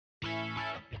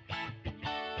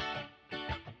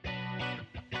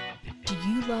Do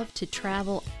you love to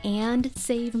travel and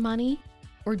save money?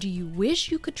 Or do you wish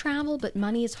you could travel but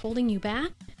money is holding you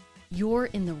back? You're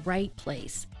in the right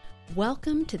place.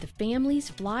 Welcome to the Families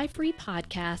Fly Free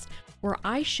podcast, where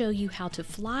I show you how to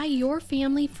fly your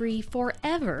family free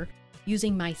forever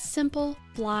using my simple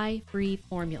fly free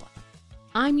formula.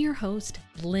 I'm your host,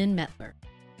 Lynn Mettler.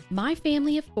 My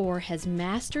family of 4 has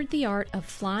mastered the art of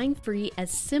flying free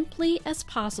as simply as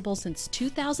possible since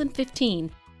 2015,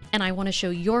 and I want to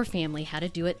show your family how to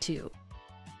do it too.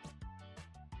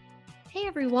 Hey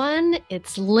everyone,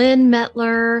 it's Lynn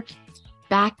Mettler.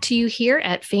 Back to you here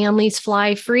at Families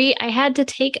Fly Free. I had to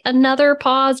take another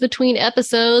pause between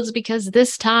episodes because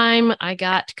this time I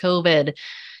got COVID.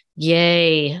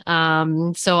 Yay.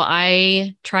 So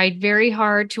I tried very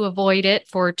hard to avoid it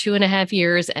for 2.5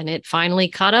 years, and it finally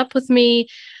caught up with me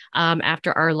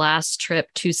after our last trip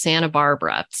to Santa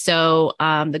Barbara. So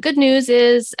the good news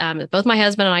is both my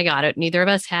husband and I got it. Neither of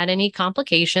us had any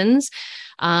complications.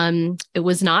 It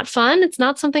was not fun. It's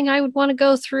not something I would want to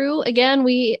go through again.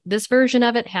 This version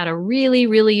of it had a really,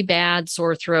 really bad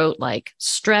sore throat, like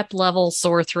strep level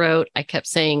sore throat. I kept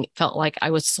saying it felt like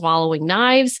I was swallowing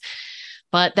knives.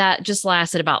 But that just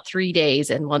lasted about 3 days.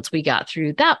 And once we got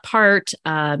through that part,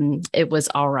 it was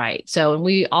all right. So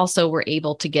we also were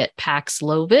able to get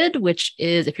Paxlovid, which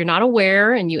is, if you're not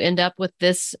aware and you end up with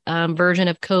this version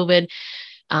of COVID,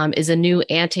 is a new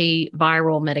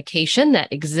antiviral medication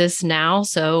that exists now.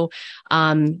 So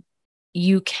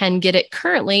you can get it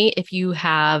currently if you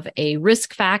have a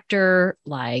risk factor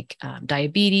like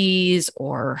diabetes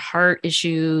or heart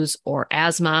issues or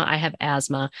asthma. I have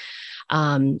asthma.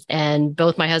 And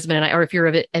both my husband and I, or if you're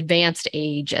of advanced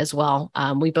age as well,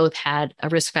 we both had a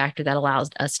risk factor that allows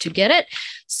us to get it.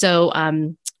 So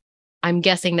I'm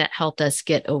guessing that helped us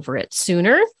get over it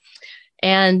sooner.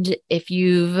 And if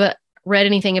you've read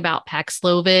anything about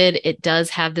Paxlovid, it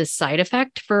does have this side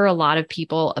effect for a lot of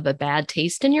people of a bad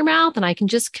taste in your mouth. And I can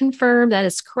just confirm that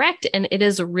is correct. And it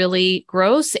is really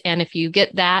gross. And if you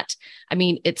get that, I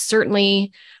mean, it's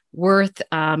certainly worth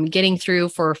getting through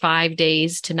for 5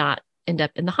 days to not end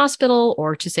up in the hospital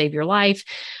or to save your life.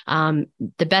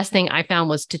 The best thing I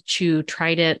found was to chew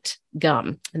Trident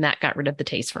gum, and that got rid of the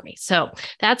taste for me. So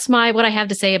that's what I have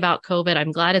to say about COVID.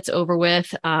 I'm glad it's over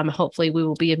with. Hopefully we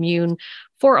will be immune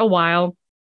for a while.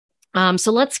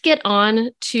 So let's get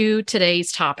on to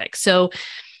today's topic. So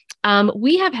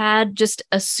we have had just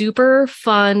a super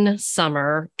fun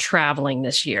summer traveling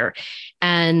this year.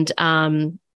 And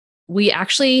we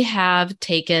actually have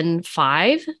taken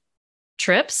 5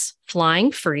 trips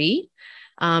flying free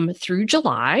through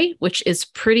July, which is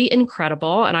pretty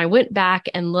incredible. And I went back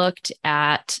and looked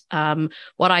at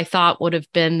what I thought would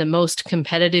have been the most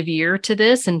competitive year to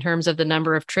this in terms of the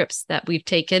number of trips that we've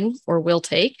taken or will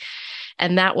take.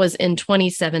 And that was in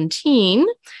 2017.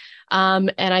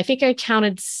 And I think I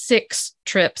counted 6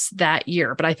 trips that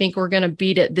year, but I think we're going to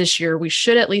beat it this year. We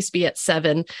should at least be at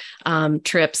 7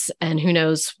 trips, and who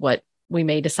knows what we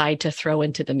may decide to throw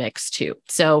into the mix too.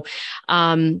 So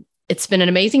it's been an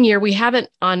amazing year. We haven't,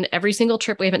 on every single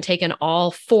trip, we haven't taken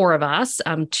all 4 of us.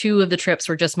 2 of the trips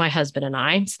were just my husband and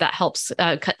I. So that helps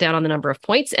cut down on the number of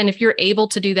points. And if you're able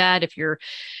to do that, if your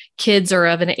kids are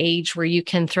of an age where you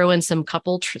can throw in some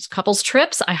couples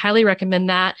trips, I highly recommend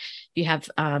that. If you have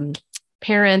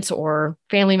parents or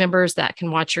family members that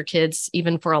can watch your kids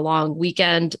even for a long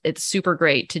weekend, it's super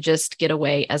great to just get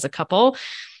away as a couple.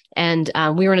 And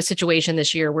we were in a situation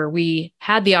this year where we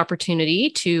had the opportunity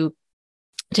to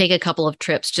take a couple of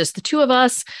trips, just the 2 of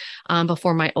us,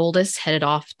 before my oldest headed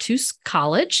off to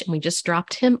college. And we just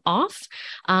dropped him off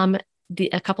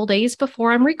a couple days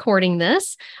before I'm recording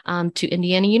this to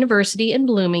Indiana University in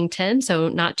Bloomington. So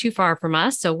not too far from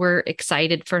us. So we're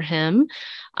excited for him.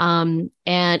 And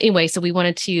anyway, so we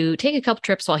wanted to take a couple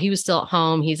trips while he was still at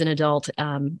home. He's an adult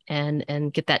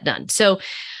and get that done.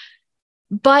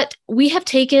 But we have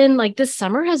taken, this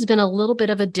summer has been a little bit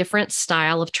of a different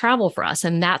style of travel for us.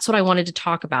 And that's what I wanted to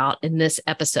talk about in this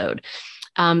episode.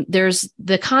 There's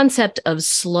the concept of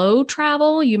slow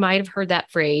travel. You might have heard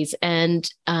that phrase. And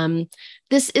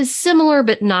this is similar,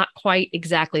 but not quite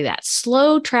exactly that.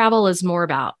 Slow travel is more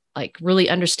about really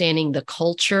understanding the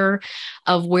culture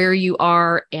of where you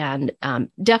are and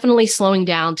definitely slowing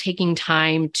down, taking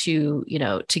time to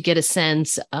get a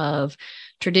sense of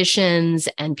traditions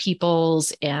and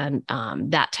peoples and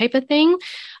that type of thing.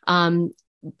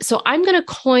 So I'm going to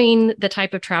coin the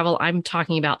type of travel I'm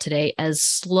talking about today as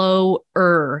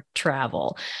slower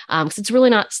travel. Because it's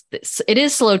really not, it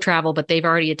is slow travel, but they've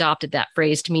already adopted that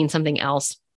phrase to mean something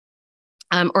else.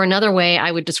 Or another way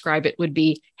I would describe it would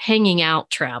be hanging out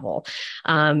travel.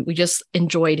 We just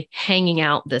enjoyed hanging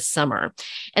out this summer.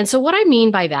 And so, what I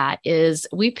mean by that is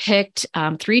we picked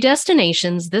 3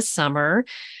 destinations this summer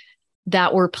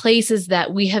that were places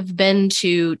that we have been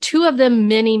to, 2 of them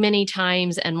many, many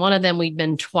times, and one of them we'd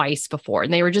been twice before.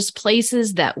 And they were just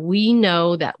places that we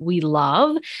know that we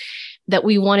love, that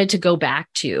we wanted to go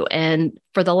back to. And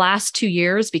for the last 2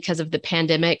 years, because of the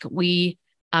pandemic, we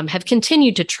have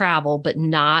continued to travel, but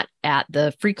not at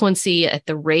the frequency, at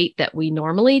the rate that we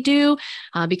normally do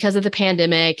because of the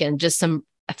pandemic and just some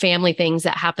family things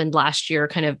that happened last year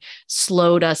kind of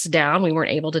slowed us down. We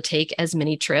weren't able to take as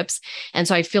many trips. And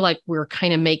so I feel like we're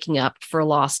kind of making up for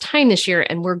lost time this year.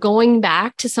 And we're going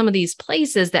back to some of these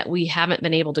places that we haven't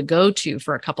been able to go to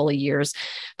for a couple of years,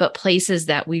 but places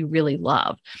that we really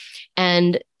love.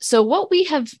 And so what we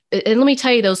have, and let me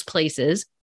tell you those places.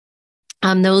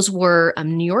 Those were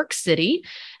New York City.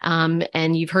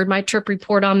 And you've heard my trip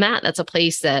report on that. That's a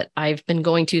place that I've been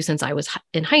going to since I was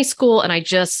in high school. And I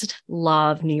just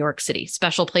love New York City.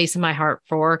 Special place in my heart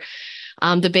for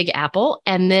the Big Apple.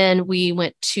 And then we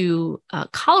went to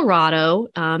Colorado.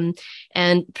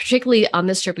 And particularly on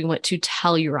this trip, we went to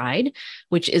Telluride,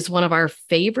 which is one of our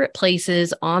favorite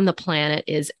places on the planet.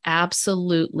 Is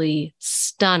absolutely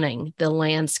stunning. The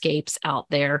landscapes out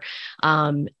there.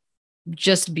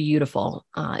 Just beautiful.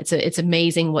 It's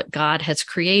amazing what God has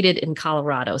created in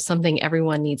Colorado, something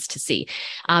everyone needs to see.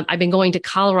 I've been going to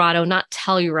Colorado, not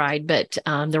Telluride, but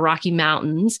the Rocky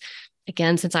Mountains.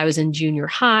 Again, since I was in junior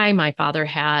high, my father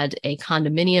had a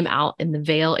condominium out in the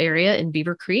Vail area in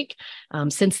Beaver Creek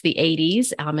since the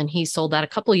 80s. And he sold that a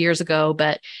couple of years ago.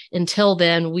 But until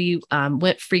then, we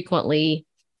went frequently.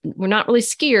 We're not really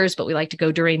skiers, but we like to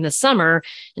go during the summer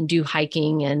and do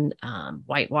hiking and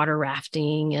whitewater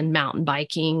rafting and mountain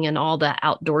biking and all the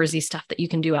outdoorsy stuff that you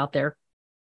can do out there.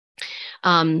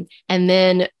 And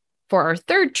then for our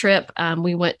third trip,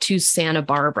 we went to Santa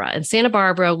Barbara. And Santa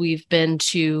Barbara, we've been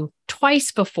to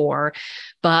twice before,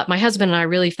 but my husband and I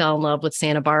really fell in love with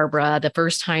Santa Barbara the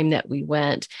first time that we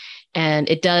went. And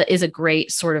it is a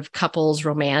great sort of couples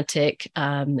romantic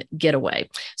getaway.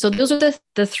 So those are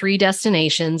the 3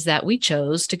 destinations that we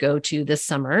chose to go to this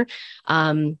summer.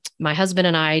 My husband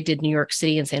and I did New York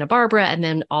City and Santa Barbara, and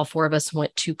then all 4 of us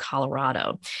went to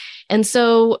Colorado. And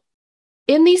so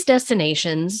in these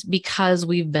destinations, because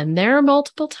we've been there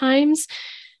multiple times,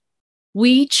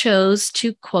 we chose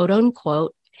to quote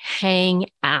unquote hang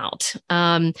out.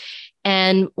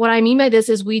 And what I mean by this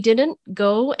is we didn't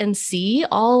go and see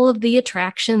all of the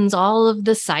attractions, all of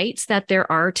the sites that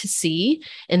there are to see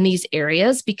in these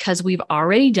areas because we've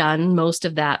already done most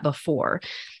of that before.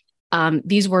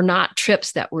 These were not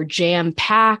trips that were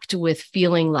jam-packed with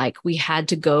feeling like we had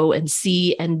to go and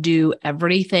see and do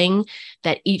everything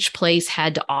that each place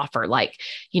had to offer. Like,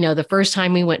 the first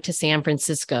time we went to San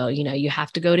Francisco, you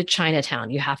have to go to Chinatown.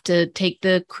 You have to take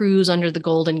the cruise under the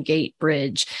Golden Gate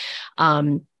Bridge.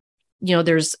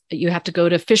 You have to go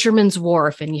to Fisherman's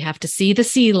Wharf and you have to see the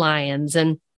sea lions.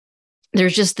 And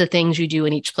there's just the things you do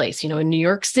in each place. In New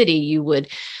York City, you would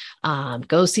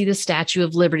go see the Statue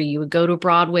of Liberty. You would go to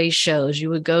Broadway shows.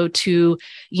 You would go to,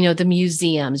 the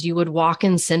museums. You would walk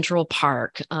in Central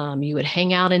Park. You would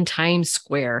hang out in Times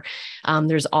Square.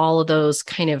 There's all of those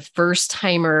kind of first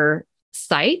timer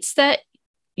sites that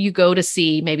you go to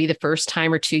see maybe the first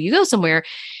time or two you go somewhere.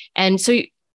 And so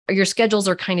your schedules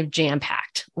are kind of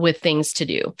jam-packed with things to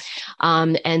do.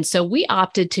 And so we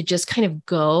opted to just kind of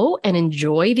go and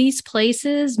enjoy these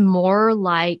places more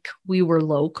like we were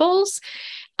locals,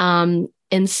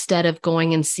 instead of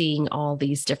going and seeing all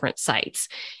these different sites.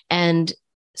 And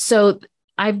so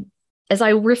as I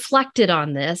reflected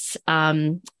on this,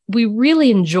 we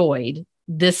really enjoyed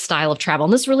this style of travel.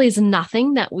 And this really is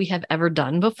nothing that we have ever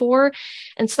done before.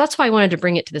 And so that's why I wanted to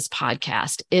bring it to this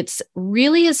podcast. It's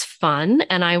really is fun.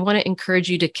 And I want to encourage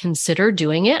you to consider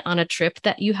doing it on a trip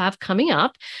that you have coming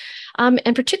up.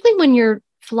 And particularly when you're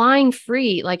flying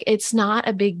free, like it's not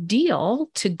a big deal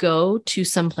to go to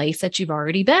some place that you've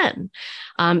already been.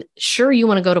 Sure, you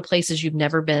want to go to places you've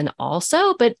never been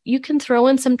also, but you can throw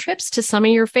in some trips to some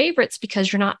of your favorites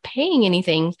because you're not paying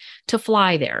anything to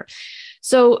fly there.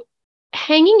 So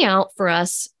hanging out for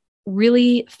us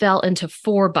really fell into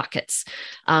 4 buckets.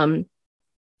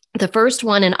 The first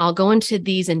one, and I'll go into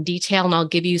these in detail and I'll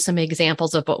give you some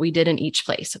examples of what we did in each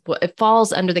place. It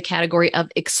falls under the category of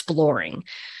exploring.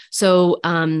 So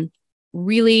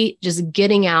really just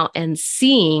getting out and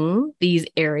seeing these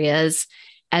areas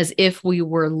as if we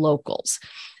were locals.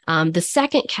 The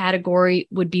second category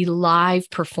would be live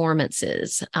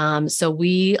performances. So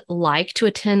we like to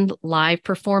attend live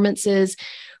performances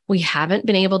We haven't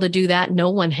been able to do that.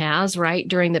 No one has, right?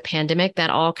 During the pandemic, that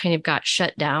all kind of got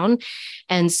shut down.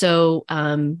 And so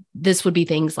this would be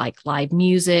things like live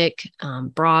music,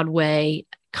 Broadway,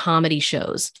 comedy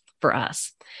shows for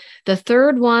us. The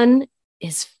third one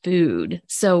is food.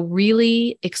 So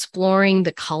really exploring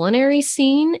the culinary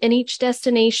scene in each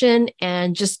destination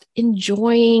and just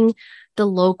enjoying the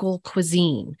local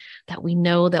cuisine that we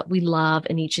know that we love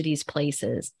in each of these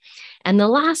places. And the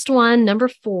last one, number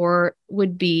 4,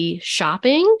 would be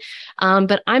shopping.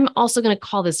 But I'm also going to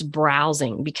call this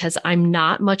browsing because I'm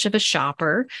not much of a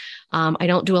shopper. I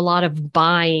don't do a lot of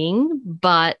buying,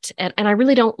 and I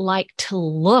really don't like to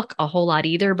look a whole lot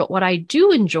either. But what I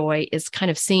do enjoy is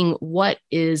kind of seeing what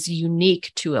is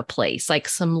unique to a place, like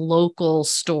some local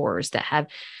stores that have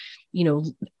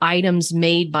items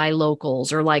made by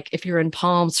locals, or like if you're in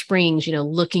Palm Springs,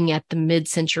 looking at the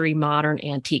mid-century modern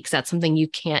antiques. That's something you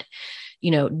can't,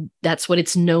 that's what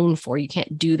it's known for. You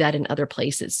can't do that in other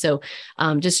places. So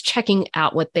just checking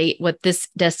out what this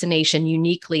destination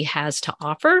uniquely has to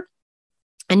offer.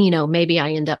 And, maybe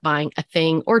I end up buying a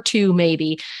thing or two,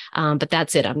 maybe, but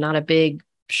that's it. I'm not a big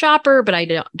shopper, but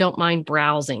I don't mind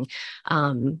browsing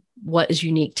what is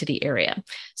unique to the area.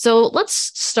 So let's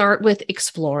start with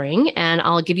exploring, and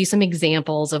I'll give you some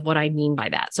examples of what I mean by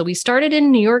that. So we started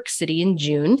in New York City in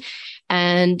June,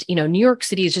 and New York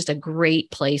City is just a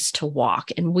great place to walk,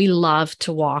 and we love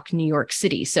to walk New York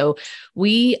City. So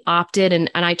we opted, and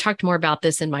I talked more about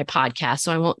this in my podcast,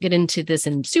 so I won't get into this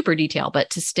in super detail, but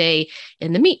to stay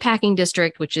in the Meatpacking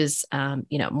District, which is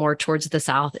more towards the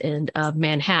south end of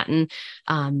Manhattan,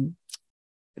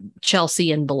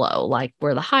 Chelsea and below, like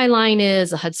where the High Line is,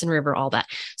 the Hudson River, all that.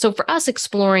 So for us,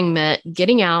 exploring meant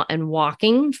getting out and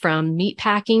walking from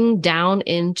Meatpacking down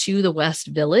into the West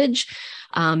Village,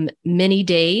 many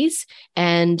days,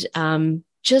 and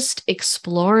just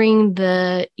exploring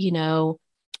the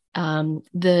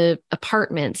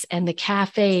apartments and the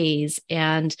cafes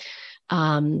and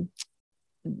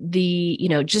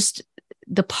just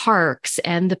the parks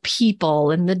and the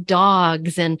people and the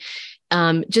dogs, and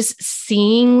just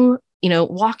seeing,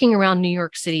 walking around New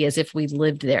York City as if we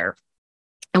lived there.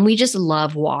 And we just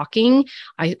love walking.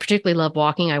 I particularly love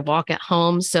walking. I walk at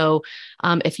home. So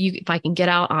if I can get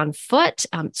out on foot,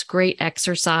 it's great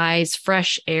exercise,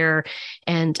 fresh air.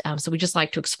 And so we just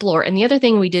like to explore. And the other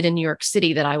thing we did in New York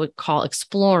City that I would call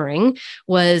exploring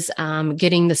was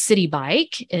getting the city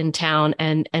bike in town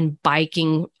and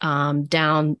biking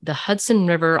down the Hudson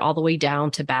River all the way down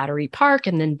to Battery Park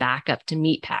and then back up to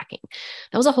Meatpacking.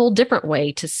 That was a whole different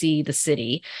way to see the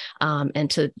city and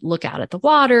to look out at the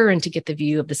water and to get the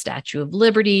view of the Statue of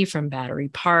Liberty from Battery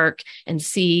Park and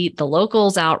see the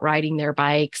locals out riding their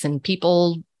bikes and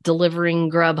people delivering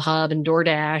Grubhub and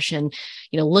DoorDash and,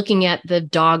 looking at the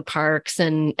dog parks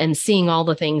and seeing all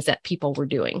the things that people were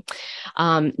doing.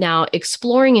 Now,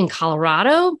 exploring in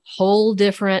Colorado, whole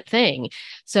different thing.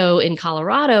 So in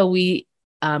Colorado, we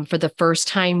for the first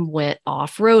time went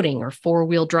off-roading or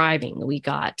four-wheel driving. We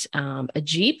got a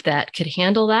Jeep that could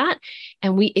handle that.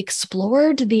 And we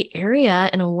explored the area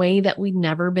in a way that we'd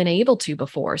never been able to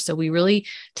before. So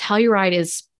Telluride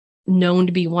is known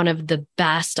to be one of the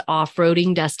best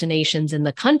off-roading destinations in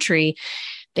the country.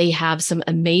 They have some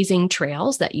amazing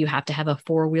trails that you have to have a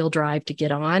four-wheel drive to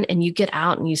get on. And you get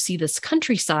out and you see this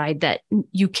countryside that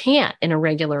you can't in a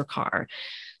regular car.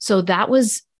 So that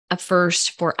was a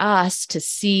first for us to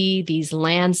see these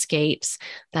landscapes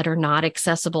that are not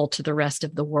accessible to the rest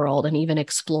of the world, and even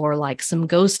explore like some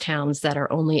ghost towns that are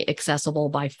only accessible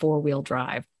by four-wheel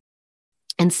drive.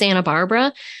 In Santa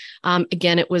Barbara,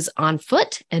 again, it was on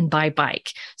foot and by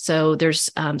bike. So there's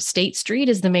State Street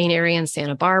is the main area in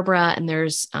Santa Barbara, and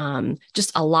there's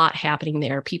just a lot happening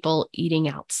there. People eating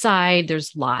outside.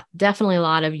 There's definitely a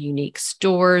lot of unique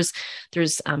stores.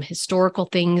 There's historical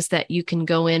things that you can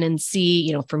go in and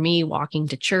see. For me, walking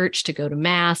to church to go to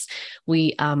mass.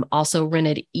 We also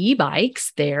rented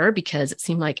e-bikes there because it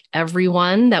seemed like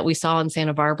everyone that we saw in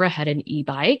Santa Barbara had an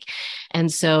e-bike.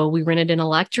 And so we rented an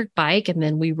electric bike, and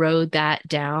then we rode that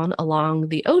down along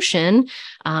the ocean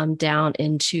down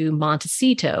into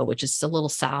Montecito, which is a little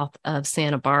south of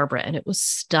Santa Barbara. And it was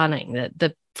stunning.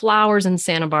 The flowers in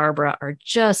Santa Barbara are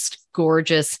just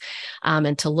gorgeous.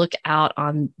 And to look out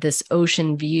on this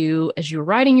ocean view as you're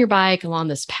riding your bike along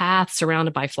this path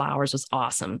surrounded by flowers was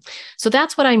awesome. So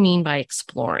that's what I mean by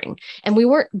exploring. And we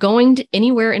weren't going to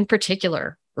anywhere in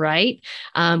particular, right?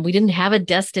 We didn't have a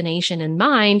destination in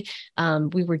mind.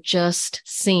 We were just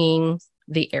seeing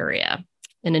the area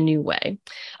in a new way.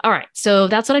 All right. So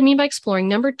that's what I mean by exploring.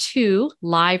 Number 2,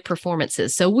 live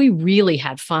performances. So we really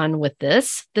had fun with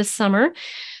this summer.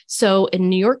 So in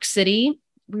New York City,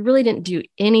 we really didn't do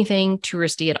anything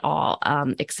touristy at all,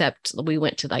 except we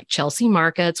went to like Chelsea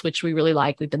markets, which we really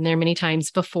like. We've been there many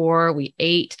times before. We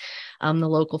ate the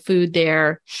local food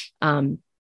there. And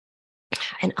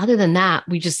other than that,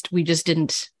 we just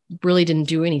didn't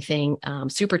do anything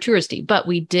super touristy, but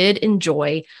we did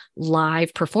enjoy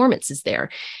live performances there,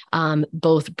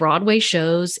 both Broadway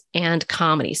shows and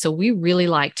comedy. So we really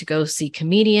like to go see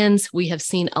comedians. We have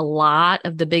seen a lot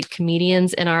of the big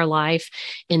comedians in our life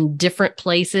in different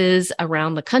places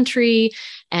around the country.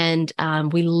 And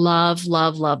we love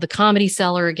the Comedy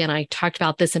Cellar. Again, I talked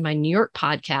about this in my New York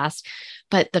podcast,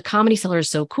 but the Comedy Cellar is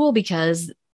so cool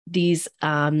because these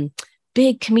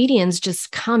big comedians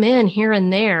just come in here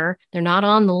and there. They're not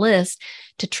on the list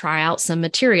to try out some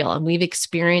material. And we've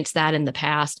experienced that in the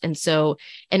past. And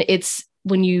it's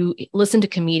when you listen to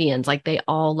comedians, like they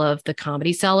all love the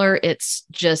Comedy Cellar. It's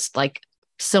just like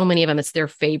so many of them, it's their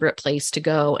favorite place to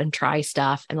go and try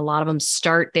stuff. And a lot of them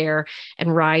start there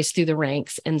and rise through the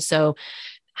ranks. And so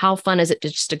how fun is it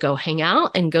just to go hang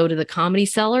out and go to the Comedy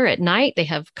Cellar at night? They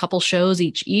have a couple shows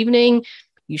each evening.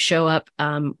 You show up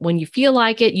when you feel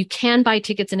like it. You can buy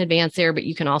tickets in advance there, but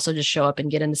you can also just show up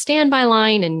and get in the standby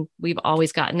line. And we've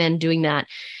always gotten in doing that.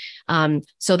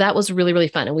 So that was really, really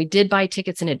fun. And we did buy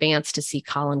tickets in advance to see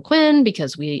Colin Quinn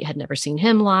because we had never seen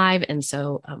him live. And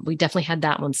so we definitely had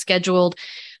that one scheduled.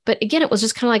 But again, it was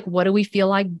just kind of like, what do we feel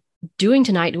like doing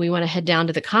tonight? Do we want to head down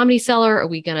to the Comedy Cellar? Are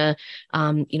we going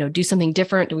to, do something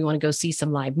different? Do we want to go see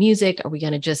some live music? Are we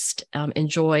going to just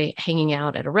enjoy hanging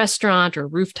out at a restaurant or a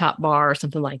rooftop bar or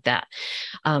something like that?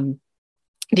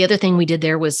 The other thing we did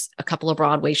there was a couple of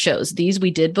Broadway shows. These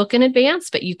we did book in advance,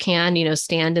 but you can,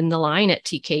 stand in the line at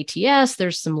TKTS.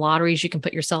 There's some lotteries you can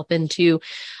put yourself into.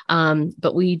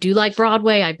 But we do like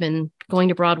Broadway. I've been going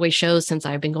to Broadway shows since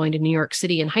I've been going to New York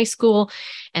City in high school.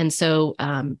 And so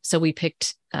we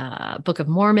picked Book of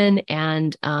Mormon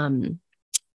and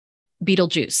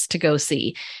Beetlejuice to go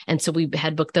see. And so we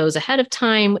had booked those ahead of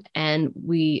time, and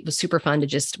it was super fun we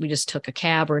just took a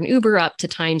cab or an Uber up to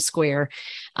Times Square.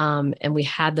 And we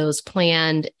had those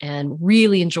planned and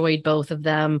really enjoyed both of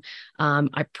them.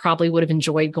 I probably would have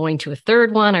enjoyed going to a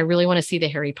third one. I really want to see the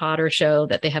Harry Potter show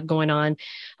that they have going on.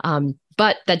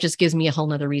 But that just gives me a whole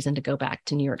nother reason to go back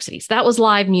to New York City. So that was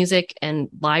live music and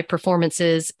live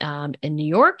performances in New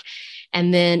York.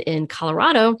 And then in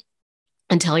Colorado,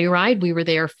 and Telluride, we were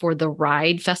there for the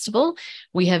Ride Festival.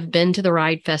 We have been to the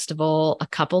Ride Festival a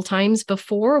couple times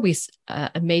before. We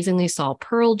amazingly saw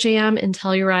Pearl Jam in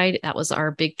Telluride. That was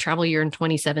our big travel year in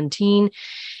 2017.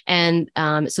 And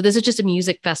so this is just a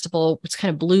music festival. It's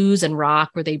kind of blues and rock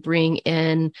where they bring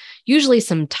in usually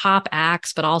some top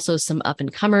acts, but also some up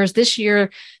and comers. This year,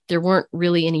 there weren't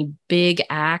really any big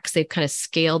acts. They've kind of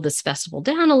scaled this festival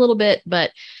down a little bit,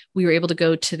 but we were able to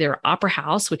go to their opera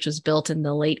house, which was built in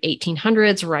the late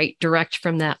 1800s, right direct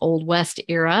from that Old West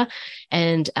era,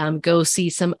 and go see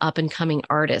some up and coming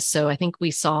artists. So I think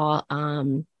we saw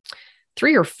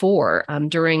 3 or 4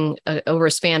 during over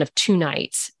a span of 2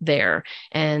 nights there.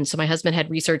 And so my husband had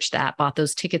researched that, bought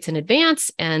those tickets in advance.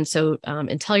 And so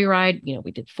in Telluride,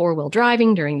 we did 4-wheel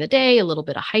driving during the day, a little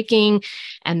bit of hiking.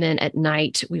 And then at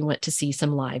night, we went to see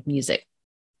some live music.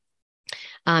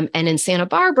 And in Santa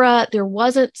Barbara, there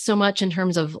wasn't so much in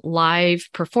terms of live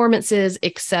performances,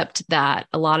 except that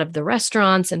a lot of the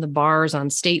restaurants and the bars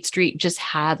on State Street just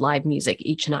had live music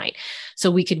each night. So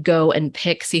we could go and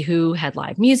see who had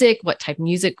live music, what type of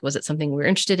music, was it something we were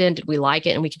interested in? Did we like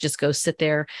it? And we could just go sit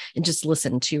there and just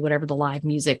listen to whatever the live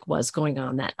music was going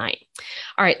on that night.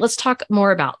 All right, let's talk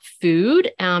more about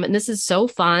food. And this is so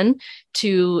fun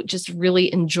to just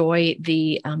really enjoy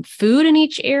the food in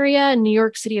each area. In New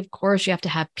York City, of course, you have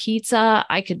to have pizza.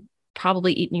 I could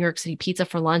probably eat New York City pizza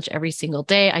for lunch every single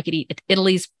day. I could eat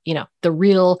Italy's, the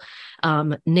real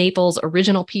Naples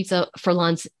original pizza for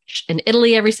lunch in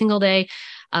Italy every single day.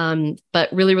 But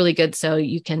really, really good. So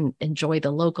you can enjoy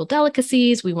the local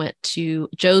delicacies. We went to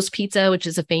Joe's Pizza, which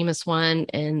is a famous one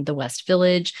in the West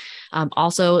Village.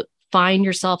 Also, find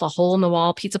yourself a hole in the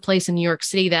wall pizza place in New York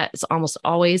City that is almost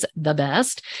always the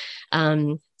best.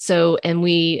 And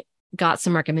we got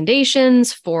some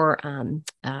recommendations for,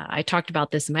 I talked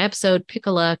about this in my episode,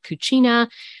 Piccola Cucina,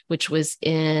 which was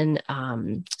in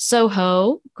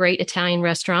Soho, great Italian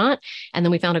restaurant. And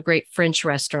then we found a great French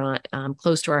restaurant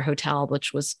close to our hotel,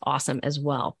 which was awesome as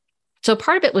well. So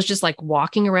part of it was just like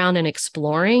walking around and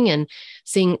exploring and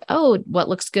seeing, what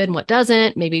looks good and what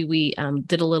doesn't. Maybe we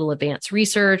did a little advanced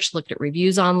research, looked at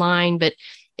reviews online, but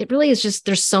it really is just,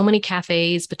 there's so many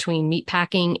cafes between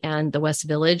Meatpacking and the West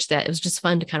Village that it was just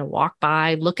fun to kind of walk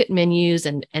by, look at menus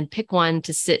and pick one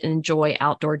to sit and enjoy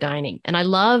outdoor dining. And I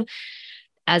love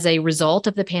as a result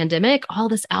of the pandemic, all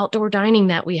this outdoor dining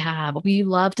that we have, we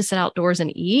love to sit outdoors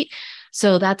and eat.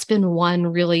 So that's been one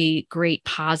really great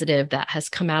positive that has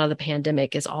come out of the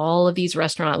pandemic is all of these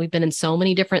restaurants. We've been in so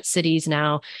many different cities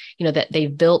now, that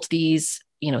they've built these,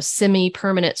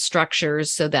 semi-permanent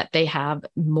structures so that they have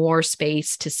more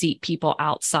space to seat people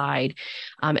outside.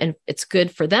 And it's good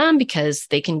for them because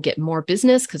they can get more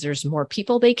business because there's more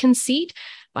people they can seat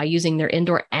by using their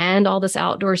indoor and all this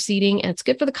outdoor seating. And it's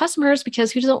good for the customers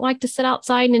because who doesn't like to sit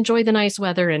outside and enjoy the nice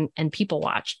weather and people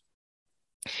watch?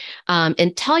 And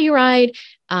Telluride,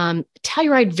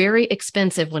 very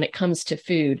expensive when it comes to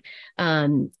food,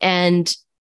 and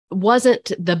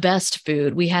wasn't the best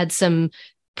food. We had some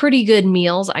pretty good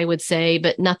meals, I would say,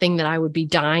 but nothing that I would be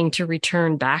dying to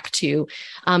return back to.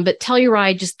 But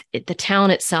Telluride, the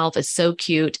town itself is so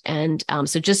cute. And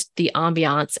so just the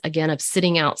ambiance, again, of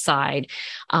sitting outside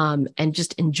and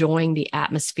just enjoying the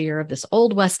atmosphere of this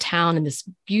old West town and this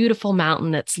beautiful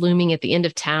mountain that's looming at the end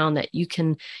of town that you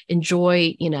can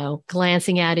enjoy,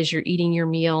 glancing at as you're eating your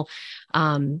meal.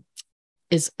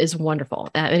 Is wonderful.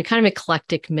 And a kind of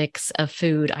eclectic mix of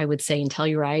food, I would say, in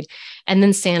Telluride. And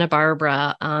then Santa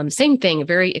Barbara, same thing, a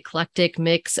very eclectic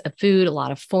mix of food, a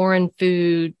lot of foreign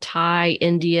food, Thai,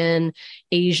 Indian,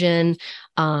 Asian,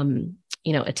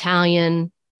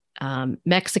 Italian,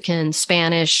 Mexican,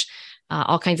 Spanish,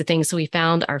 all kinds of things. So we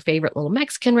found our favorite little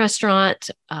Mexican restaurant,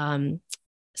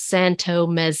 Santo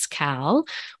Mezcal,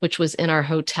 which was in our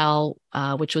hotel,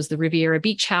 which was the Riviera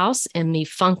Beach House in the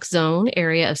Funk Zone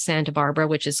area of Santa Barbara,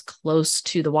 which is close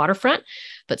to the waterfront,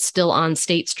 but still on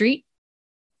State Street.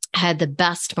 Had the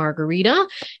best margarita.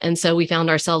 And so we found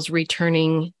ourselves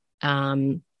returning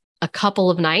a couple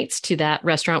of nights to that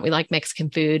restaurant. We like Mexican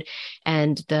food,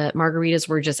 and the margaritas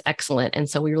were just excellent. And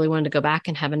so we really wanted to go back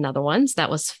and have another one. So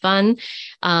that was fun.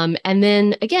 And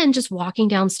then again, just walking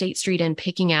down State Street and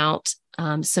picking out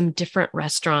some different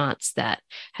restaurants that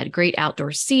had great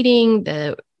outdoor seating.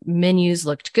 The menus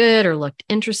looked good or looked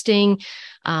interesting,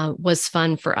 was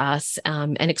fun for us.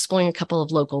 And exploring a couple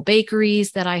of local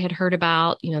bakeries that I had heard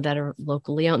about, that are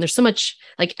locally owned. There's so much,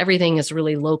 like everything is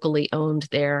really locally owned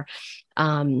there.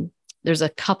 There's a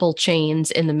couple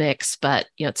chains in the mix, but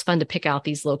it's fun to pick out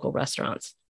these local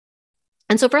restaurants.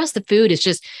 And so for us, the food is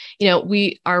just,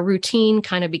 our routine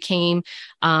kind of became,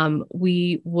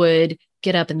 we would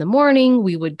get up in the morning,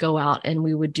 we would go out and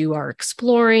we would do our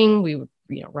exploring. We would,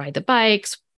 ride the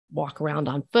bikes, walk around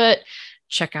on foot,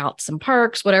 check out some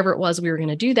parks, whatever it was we were going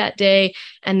to do that day,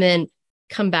 and then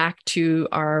come back to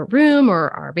our room or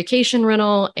our vacation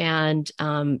rental and,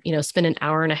 spend an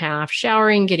hour and a half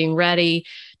showering, getting ready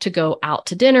to go out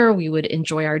to dinner. We would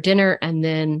enjoy our dinner and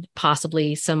then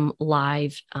possibly some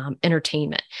live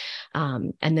entertainment,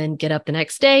 and then get up the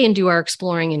next day and do our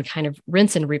exploring and kind of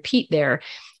rinse and repeat there.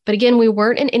 But again, we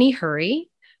weren't in any hurry.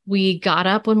 We got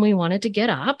up when we wanted to get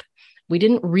up. We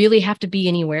didn't really have to be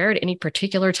anywhere at any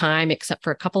particular time, except for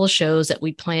a couple of shows that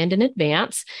we planned in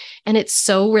advance. And it's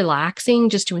so relaxing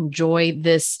just to enjoy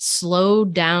this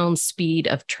slowed down speed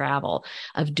of travel,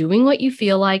 of doing what you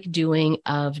feel like doing,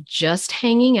 of just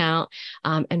hanging out,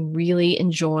 and really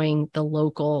enjoying the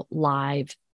local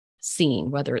live scene,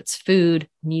 whether it's food,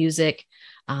 music,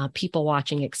 people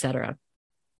watching, etc.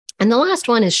 And the last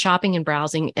one is shopping and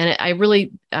browsing. And I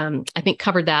really, I think,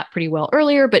 covered that pretty well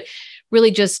earlier, but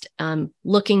really just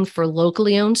looking for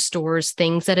locally owned stores,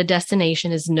 things that a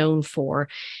destination is known for,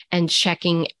 and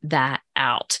checking that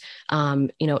out.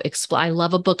 I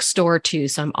love a bookstore too.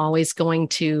 So I'm always going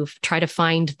to try to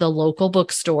find the local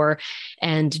bookstore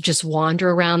and just wander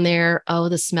around there. Oh,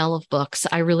 the smell of books.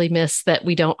 I really miss that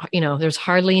we don't, there's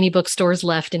hardly any bookstores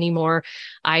left anymore.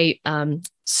 I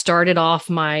started off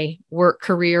my work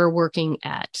career working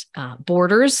at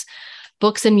Borders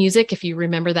Books and Music. If you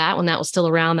remember that, when that was still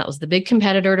around, that was the big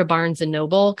competitor to Barnes and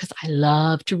Noble, because I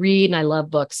love to read and I love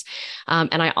books.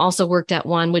 And I also worked at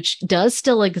one which does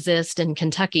still exist in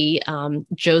Kentucky,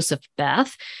 Joseph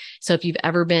Beth. So if you've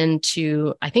ever been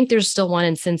to, I think there's still one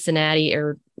in Cincinnati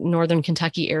or Northern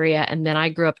Kentucky area. And then I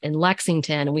grew up in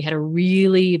Lexington and we had a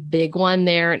really big one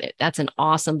there. And that's an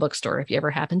awesome bookstore. If you ever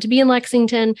happen to be in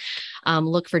Lexington,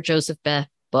 look for Joseph Beth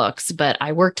books. But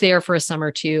I worked there for a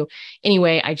summer too.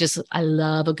 Anyway, I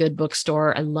love a good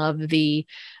bookstore. I love the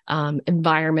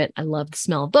environment. I love the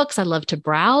smell of books. I love to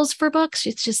browse for books.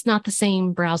 It's just not the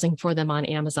same browsing for them on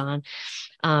Amazon.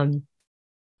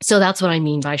 So that's what I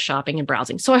mean by shopping and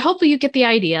browsing. So I hope you get the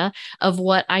idea of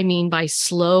what I mean by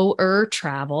slower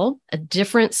travel, a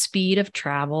different speed of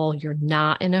travel. You're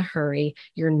not in a hurry.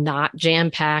 You're not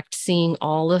jam-packed seeing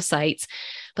all the sights,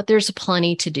 but there's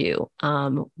plenty to do,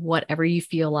 whatever you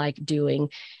feel like doing.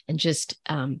 And just,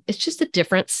 it's just a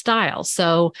different style.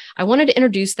 So I wanted to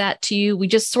introduce that to you. We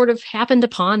just sort of happened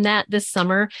upon that this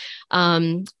summer.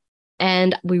 And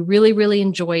we really, really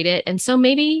enjoyed it. And so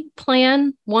maybe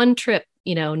plan one trip,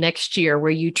 next year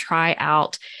where you try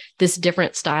out this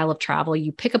different style of travel.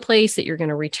 You pick a place that you're going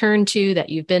to return to, that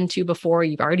you've been to before.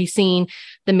 You've already seen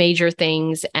the major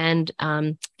things, and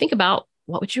think about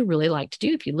what would you really like to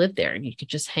do if you lived there and you could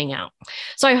just hang out.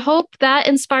 So I hope that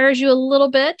inspires you a little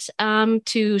bit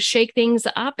to shake things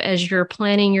up as you're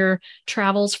planning your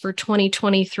travels for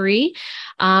 2023.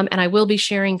 And I will be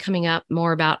sharing coming up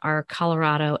more about our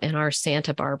Colorado and our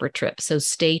Santa Barbara trip. So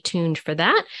stay tuned for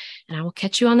that. And I will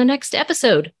catch you on the next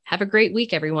episode. Have a great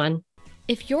week, everyone.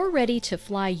 If you're ready to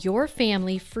fly your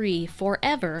family free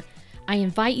forever, I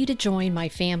invite you to join my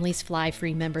Families Fly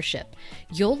Free membership.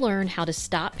 You'll learn how to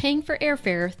stop paying for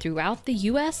airfare throughout the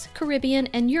US, Caribbean,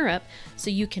 and Europe so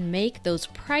you can make those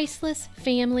priceless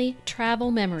family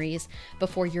travel memories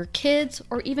before your kids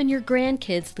or even your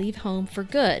grandkids leave home for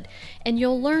good. And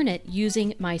you'll learn it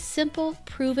using my simple,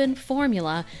 proven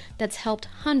formula that's helped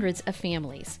hundreds of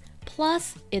families.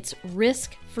 Plus, it's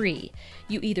risk-free.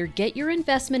 You either get your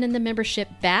investment in the membership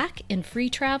back in free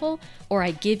travel, or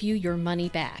I give you your money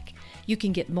back. You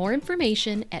can get more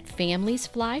information at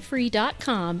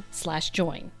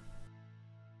familiesflyfree.com/join.